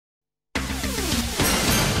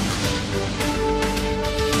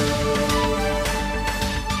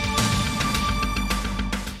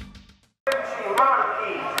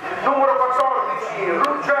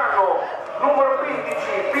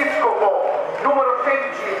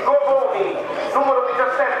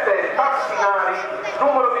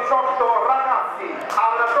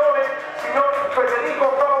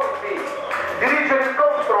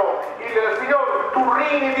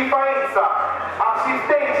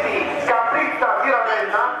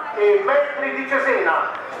e metri di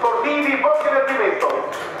Cesena, sportivi post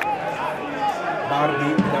divertimento.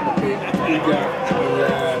 Bardi, vediamo che studia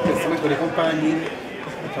il piazzamento dei compagni,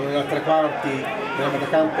 siamo nelle tre quarti della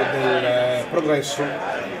metacampo del Progresso.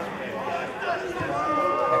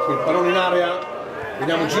 Ecco il pallone in area,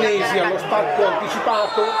 vediamo Ginesi allo stacco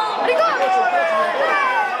anticipato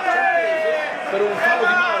per un fallo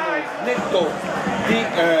di mano netto di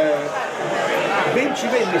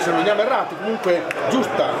Bencivenni, se non andiamo errati, comunque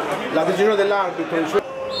giusta la decisione dell'arbitro.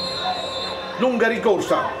 Lunga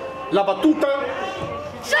ricorsa, la battuta,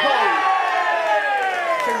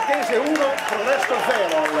 Centese 1, Progresso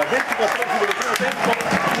 0 al 24esimo del primo tempo,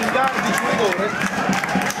 Ingardi su rigore,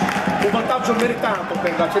 un vantaggio meritato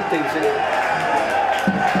per la Centese.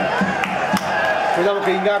 Vediamo che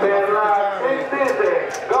Ingardi va a festeggiare.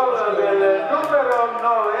 Centese, gol del numero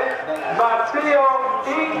 9, Matteo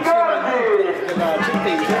Ingardi. Della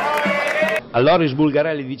Centese. All'Oris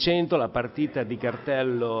Bulgarelli di Cento, la partita di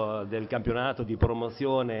cartello del campionato di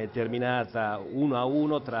promozione è terminata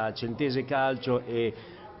 1-1 tra Centese Calcio e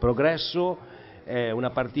Progresso. È una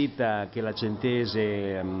partita che la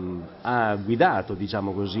Centese ha guidato,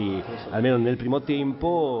 diciamo così, almeno nel primo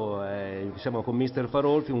tempo. Siamo con Mister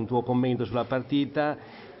Farolfi, un tuo commento sulla partita,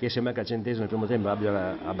 che sembra che la Centese nel primo tempo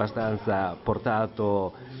abbia abbastanza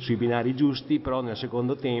portato sui binari giusti, però nel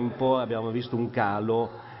secondo tempo abbiamo visto un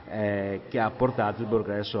calo che ha portato il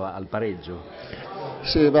Progresso al pareggio.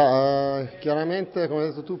 Sì, chiaramente come hai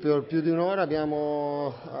detto tu per più di un'ora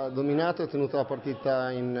abbiamo dominato e tenuto la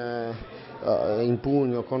partita in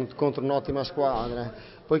pugno contro un'ottima squadra.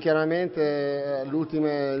 Poi chiaramente l'ultima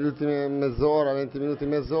mezz'ora, 20 minuti,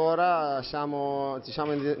 mezz'ora ci siamo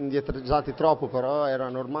indietreggiati troppo, però era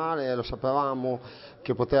normale, lo sapevamo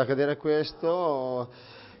che poteva accadere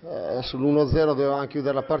questo. Sull'1-0 dovevamo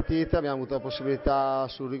chiudere la partita, abbiamo avuto la possibilità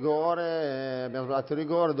sul rigore, abbiamo sbagliato il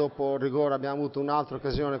rigore, dopo il rigore abbiamo avuto un'altra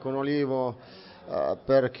occasione con Olivo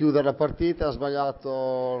per chiudere la partita, ha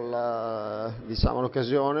sbagliato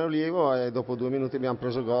l'occasione Olivo e dopo 2 minuti abbiamo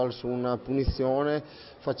preso gol su una punizione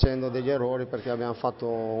facendo degli errori perché abbiamo fatto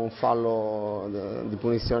un fallo di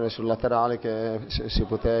punizione sul laterale che si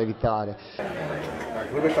poteva evitare.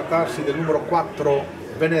 Dovrebbe trattarsi del numero 4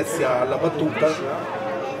 Venezia alla battuta.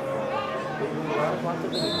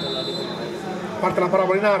 Parte la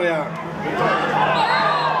parabola in area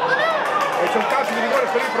e c'è un calcio di rigore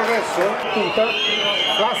per il Progresso. Battuta,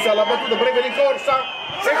 passa alla battuta, breve ricorsa,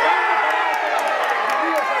 seconda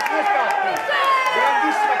parata,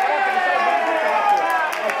 grandissima parata che stava verificato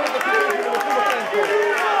al 35esimo del primo tempo.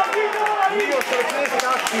 Io selezionese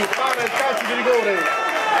Tacchi para il calcio di rigore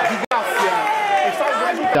di grazia.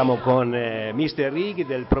 Siamo con Mister Righi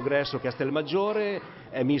del Progresso Castelmaggiore.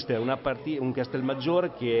 Mister, un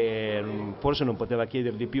Castelmaggiore che forse non poteva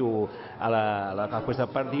chiedere di più a questa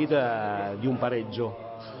partita di un pareggio.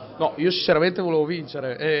 No, io sinceramente volevo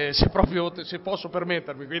vincere, se posso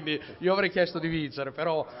permettermi, quindi io avrei chiesto di vincere,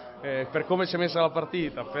 però per come si è messa la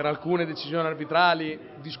partita, per alcune decisioni arbitrali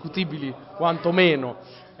discutibili quantomeno,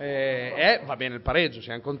 va bene il pareggio,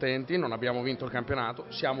 siamo contenti, non abbiamo vinto il campionato,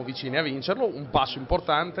 siamo vicini a vincerlo, un passo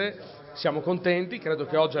importante, siamo contenti, credo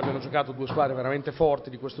che oggi abbiano giocato 2 squadre veramente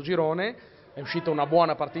forti di questo girone, è uscita una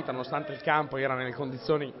buona partita nonostante il campo era nelle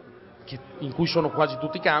condizioni in cui sono quasi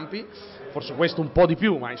tutti i campi, forse questo un po' di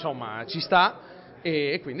più, ma insomma ci sta.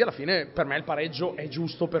 E quindi alla fine per me il pareggio è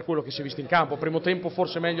giusto per quello che si è visto in campo. Primo tempo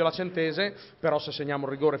forse meglio la Centese, però se segniamo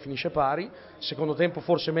il rigore finisce pari, secondo tempo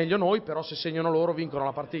forse meglio noi, però se segnano loro vincono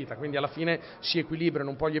la partita, quindi alla fine si equilibrano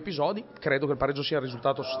un po' gli episodi, credo che il pareggio sia il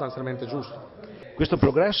risultato sostanzialmente giusto. Questo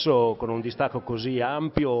Progresso con un distacco così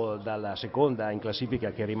ampio dalla seconda in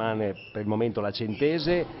classifica che rimane per il momento la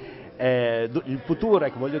Centese, il futuro,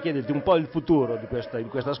 ecco, voglio chiederti un po' il futuro di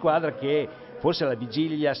questa squadra che forse alla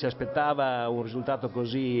vigilia si aspettava un risultato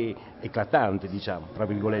così eclatante, diciamo, tra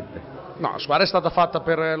virgolette. No, la squadra è stata fatta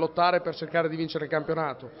per lottare, per cercare di vincere il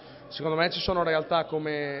campionato. Secondo me ci sono realtà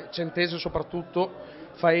come Centese soprattutto,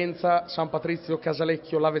 Faenza, San Patrizio,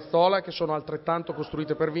 Casalecchio, Lavezzola che sono altrettanto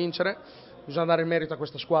costruite per vincere. Bisogna dare il merito a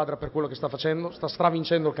questa squadra per quello che sta facendo, sta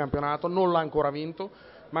stravincendo il campionato, non l'ha ancora vinto,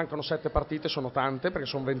 mancano 7 partite, sono tante perché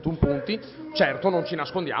sono 21 punti, certo non ci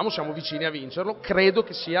nascondiamo, siamo vicini a vincerlo, credo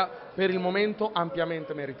che sia per il momento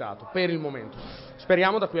ampiamente meritato, per il momento.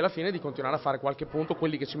 Speriamo da qui alla fine di continuare a fare qualche punto,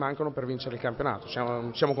 quelli che ci mancano per vincere il campionato,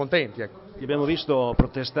 siamo contenti. Ecco. Ti abbiamo visto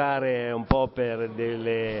protestare un po' per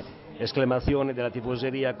delle esclamazioni della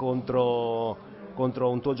tifoseria contro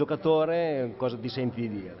un tuo giocatore, cosa ti senti di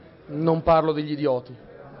dire? Non parlo degli idioti,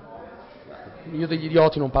 io degli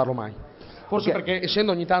idioti non parlo mai. Forse perché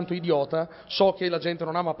essendo ogni tanto idiota, so che la gente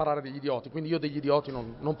non ama parlare degli idioti, quindi io degli idioti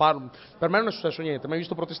non parlo. Per me non è successo niente, mi hai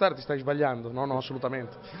visto protestare, ti stai sbagliando. No,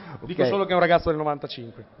 assolutamente. Dico solo che è un ragazzo del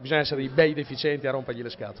 95, bisogna essere dei bei deficienti a rompergli le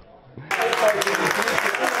scatole.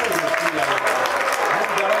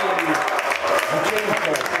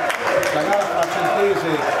 La gara